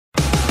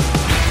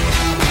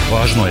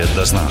Važno je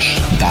da znaš.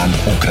 Dan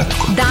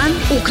ukratko. Dan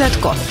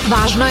ukratko.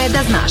 Važno je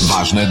da znaš.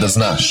 Važno je da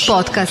znaš.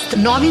 Podcast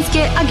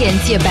novinske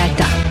agencije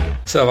Beta.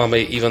 Sa vama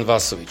je Ivan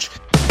Vasović.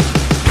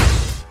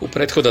 U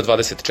prethodna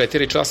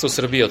 24 časa u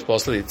Srbiji od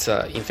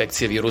posledica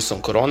infekcije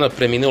virusom korona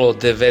preminulo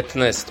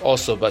 19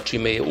 osoba,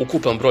 čime je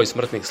ukupan broj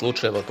smrtnih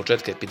slučajeva od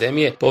početka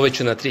epidemije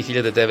povećan na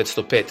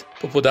 3905.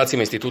 Po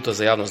podacima Instituta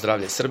za javno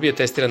zdravlje Srbije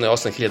testirano je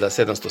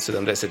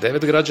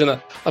 8779 građana,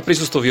 a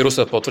prisustvo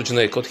virusa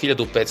potvrđeno je kod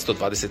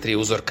 1523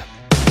 uzorka.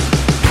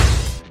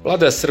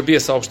 Vlada Srbije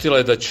saopštila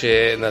je da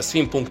će na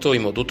svim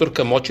punktovima od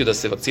utorka moći da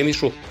se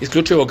vakcinišu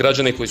isključivo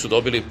građani koji su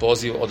dobili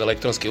poziv od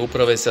elektronske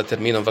uprave sa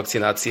terminom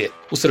vakcinacije.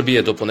 U Srbiji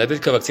je do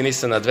ponedeljka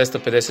vakcinisana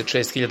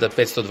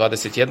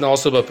 256.521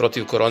 osoba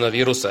protiv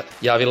koronavirusa,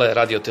 javila je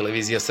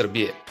Radio-televizija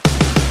Srbije.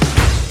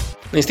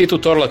 Na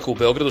Institut Torlak u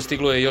Beogradu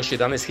stiglo je još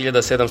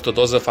 11.700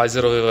 doza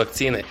Pfizerove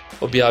vakcine,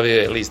 objavio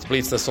je list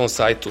Blic na svom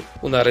sajtu.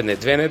 U naredne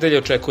 2 nedelje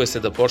očekuje se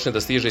da počne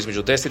da stiže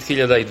između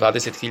 10.000 i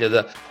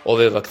 20.000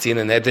 ove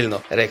vakcine nedeljno,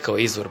 rekao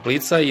izvor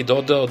Blica i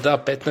dodao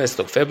da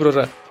 15.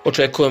 februara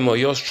očekujemo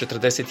još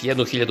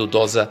 41.000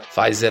 doza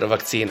Pfizer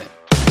vakcine.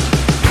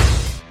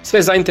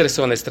 Sve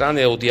zainteresovane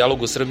strane u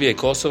dijalogu Srbije i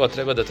Kosova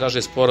treba da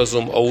traže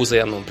sporazum o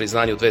uzajamnom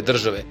priznanju dve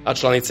države, a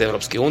članice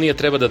Evropske unije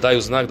treba da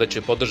daju znak da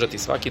će podržati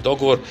svaki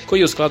dogovor koji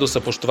je u skladu sa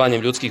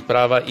poštovanjem ljudskih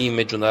prava i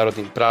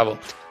međunarodnim pravom.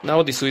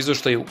 Navodi se u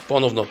izveštaju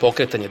ponovno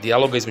pokretanje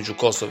dijaloga između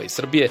Kosova i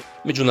Srbije,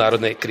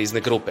 međunarodne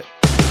krizne grupe.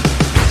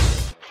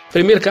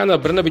 Premijerka Ana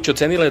Brnabić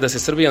ocenila je da se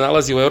Srbija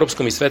nalazi u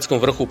evropskom i svetskom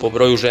vrhu po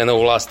broju žena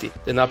u vlasti,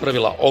 da je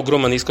napravila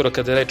ogroman iskorak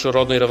kada je reč o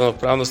rodnoj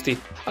ravnopravnosti,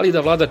 ali i da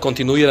vlada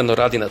kontinuirano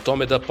radi na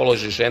tome da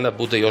položaj žena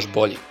bude još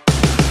bolji.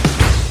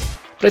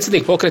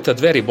 Predsednik pokreta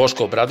Dveri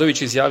Boško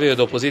Obradović izjavio je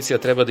da opozicija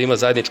treba da ima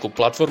zajedničku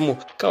platformu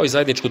kao i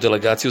zajedničku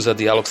delegaciju za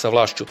dijalog sa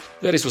vlašću.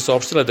 Dveri su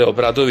saopštile da je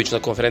Obradović na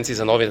konferenciji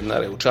za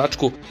novinare u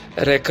Čačku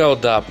rekao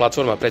da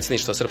platforma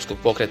predsjedništva srpskog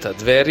pokreta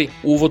Dveri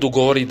u uvodu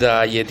govori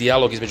da je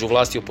dijalog između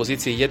vlasti i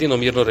opozicije jedino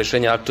mirno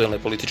rešenje aktuelne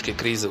političke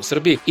krize u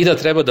Srbiji i da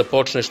treba da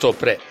počne što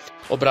pre.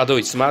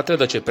 Obradović smatra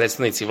da će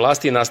predstavnici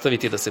vlasti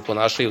nastaviti da se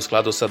ponašaju u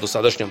skladu sa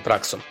dosadašnjom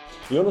praksom.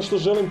 I ono što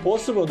želim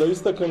posebno da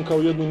istaknem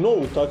kao jednu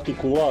novu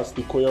taktiku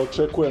vlasti koja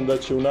očekujem da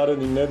će u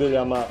narednim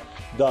nedeljama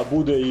da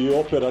bude i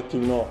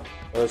operativno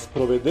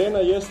sprovedena,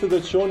 jeste da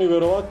će oni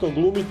verovatno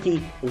glumiti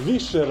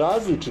više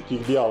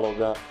različitih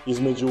dijaloga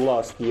između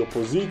vlasti i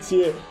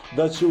opozicije,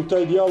 da će u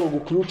taj dijalog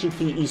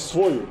uključiti i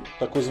svoju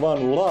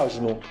takozvanu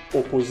lažnu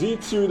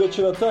opoziciju i da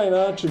će na taj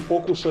način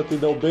pokušati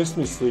da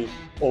obesmisli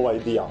ovaj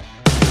dijalog.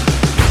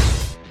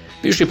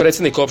 Bivši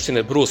predsednik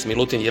opštine Brus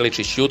Milutin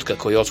Jeličić Jutka,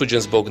 koji je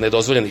osuđen zbog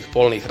nedozvoljenih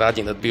polnih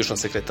radnji nad bivšom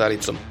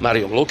sekretaricom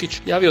Marijom Lukić,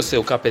 javio se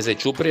u KPZ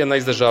Ćuprija na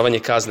izdržavanje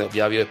kazne,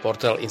 objavio je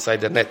portal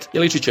Insider.net.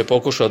 Jeličić je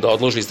pokušao da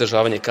odloži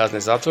izdržavanje kazne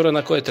zatvora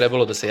na koje je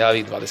trebalo da se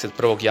javi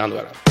 21.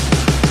 januara.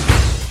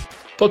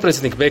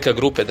 Potpredsednik BK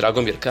grupe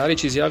Dragomir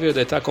Karić izjavio da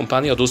je ta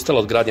kompanija odustala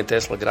od gradnje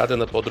Tesla grada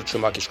na području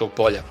Makiškog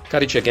polja.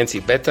 Karić je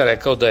agenciji Beta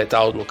rekao da je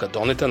ta odluka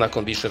doneta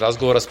nakon više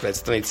razgovora s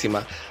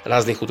predstavnicima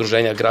raznih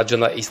udruženja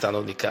građana i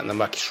stanovnika na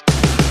Makišu.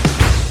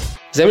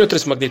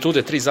 Zemljotres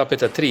magnitude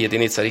 3,3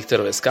 jedinica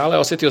Richterove skale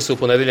osetio se u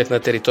ponedeljak na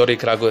teritoriji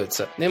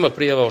Kragujevca. Nema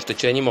prijava o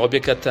oštećenjima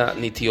objekata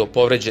niti o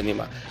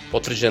povređenima,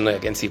 potvrđeno je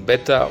agenciji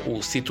Beta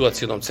u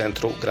situacionom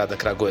centru grada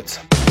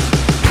Kragujevca.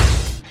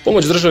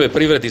 Pomoć države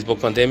privredi zbog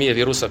pandemije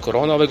virusa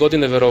korona ove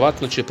godine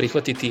verovatno će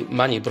prihvatiti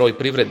manji broj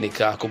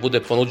privrednika ako bude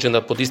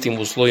ponuđena pod istim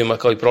uslovima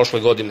kao i prošle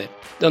godine,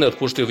 da ne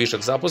otpuštaju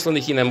višak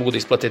zaposlenih i ne mogu da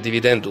isplate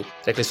dividendu,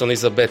 rekli su oni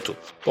za Betu.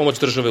 Pomoć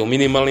države u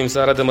minimalnim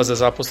zaradama za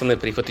zaposlene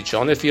prihvatit će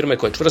one firme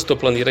koje čvrsto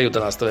planiraju da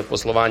nastave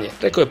poslovanje,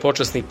 rekao je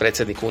počasni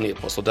predsednik Unije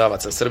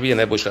poslodavaca Srbije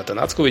Nebojša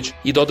Atanacković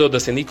i dodao da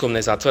se nikom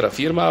ne zatvara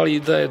firma, ali i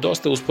da je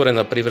dosta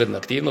usporena privredna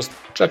aktivnost,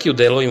 čak i u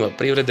delovima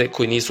privrede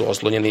koji nisu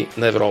oslonjeni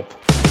na Evropu.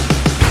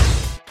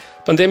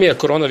 Pandemija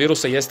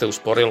koronavirusa jeste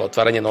usporila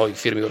otvaranje novih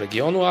firmi u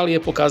regionu, ali je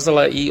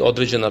pokazala i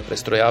određena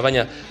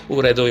prestrojavanja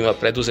u redovima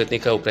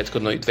preduzetnika u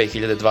prethodnoj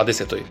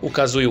 2020.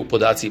 Ukazuju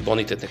podaci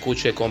bonitetne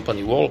kuće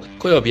Company Wall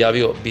koje je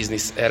objavio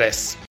Biznis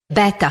RS.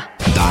 Beta.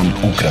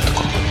 Dan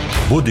ukratko.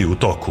 Budi u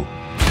toku.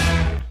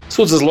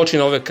 Sud za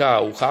zločine OVK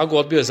u Hagu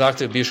odbio je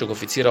zahtev bivšeg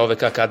oficira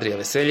OVK Kadrija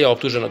Veselja,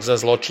 optuženog za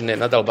zločine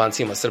nad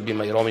Albancima,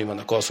 Srbima i Romima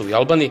na Kosovu i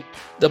Albaniji,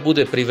 da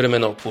bude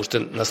privremeno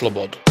pušten na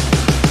slobodu.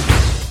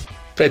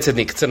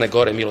 Predsednik Crne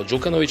Gore Milo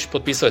Đukanović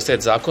potpisao je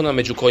set zakona,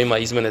 među kojima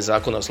izmene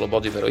zakona o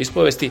slobodi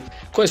veroispovesti,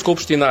 koje je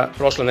Skupština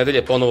prošle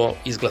nedelje ponovo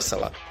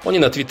izglasala. On je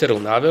na Twitteru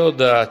naveo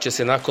da će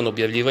se nakon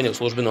objavljivanja u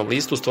službenom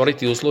listu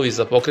stvoriti uslovi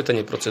za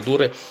pokretanje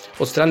procedure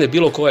od strane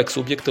bilo kojeg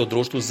subjekta u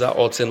društvu za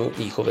ocenu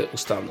njihove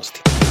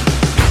ustavnosti.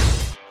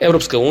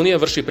 Evropska unija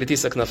vrši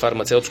pritisak na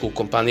farmaceutsku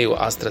kompaniju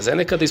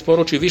AstraZeneca da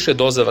isporuči više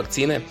doza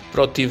vakcine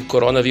protiv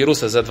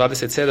koronavirusa za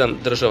 27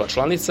 država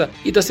članica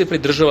i da se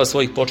pridržava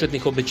svojih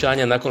početnih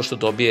obećanja nakon što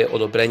dobije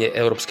odobrenje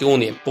Evropske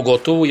unije,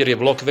 pogotovo jer je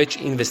blok već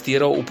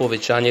investirao u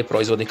povećanje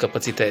proizvodnih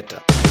kapaciteta.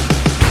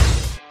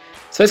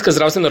 Svetska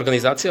zdravstvena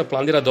organizacija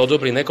planira da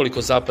odobri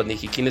nekoliko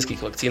zapadnih i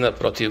kineskih vakcina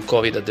protiv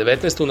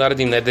COVID-19 u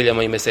narednim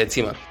nedeljama i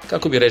mesecima,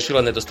 kako bi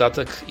rešila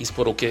nedostatak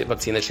isporuke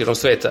vakcine širom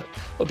sveta,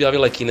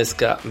 objavila je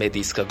kineska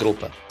medijska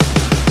grupa.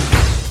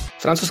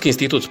 Francuski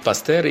institut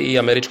Pasteur i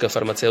američka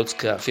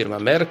farmaceutska firma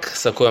Merck,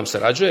 sa kojom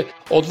sarađuje,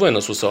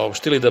 odvojeno su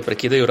saopštili da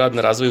prekidaju rad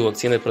na razvoju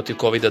vakcine protiv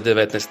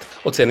COVID-19,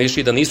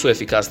 ocenivši da nisu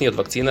efikasnije od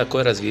vakcina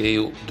koje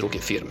razvijaju druge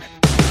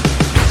firme.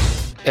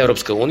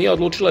 Evropska unija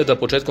odlučila je da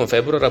početkom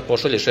februara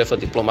pošalje šefa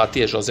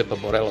diplomatije Josepa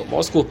Borela u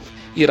Moskvu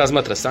i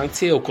razmatra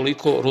sankcije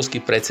ukoliko ruski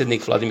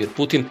predsjednik Vladimir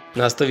Putin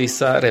nastavi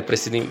sa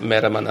represivnim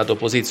merama nad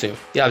opozicijom,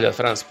 javlja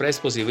France Press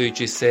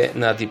pozivajući se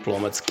na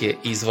diplomatske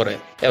izvore.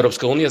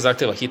 Evropska unija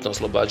zahteva hitno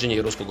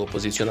oslobađanje ruskog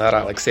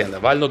opozicionara Alekseja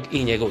Navalnog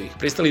i njegovih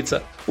pristalica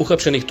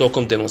uhapšenih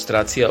tokom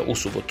demonstracija u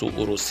subotu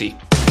u Rusiji.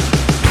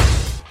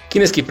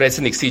 Kineski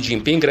predsjednik Xi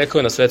Jinping rekao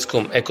je na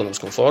Svetskom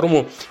ekonomskom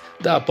forumu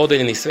da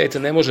podeljeni svet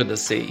ne može da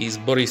se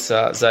izbori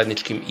sa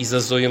zajedničkim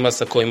izazovima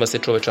sa kojima se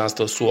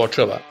čovečanstvo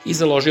suočava i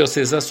založio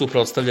se za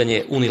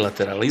suprotstavljanje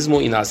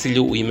unilateralizmu i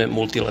nasilju u ime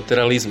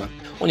multilateralizma.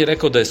 On je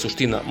rekao da je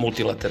suština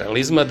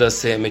multilateralizma da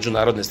se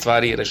međunarodne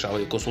stvari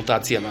rešavaju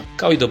konsultacijama,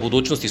 kao i da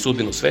budućnost i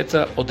sudbinu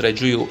sveta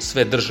određuju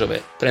sve države,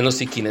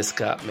 prenosi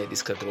kineska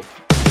medijska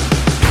grupa.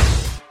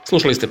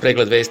 Slušali ste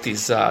pregled vesti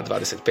za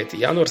 25.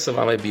 januar, sa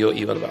vama je bio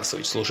Ivan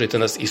Vasović. Slušajte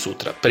nas i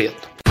sutra.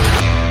 Prijetno.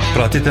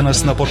 Pratite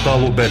nas na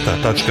portalu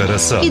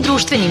beta.rs I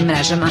društvenim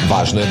mrežama.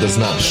 Važno je da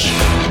znaš.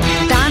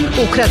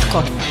 Dan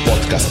ukratko.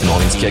 Podcast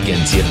novinske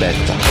agencije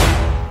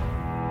Beta.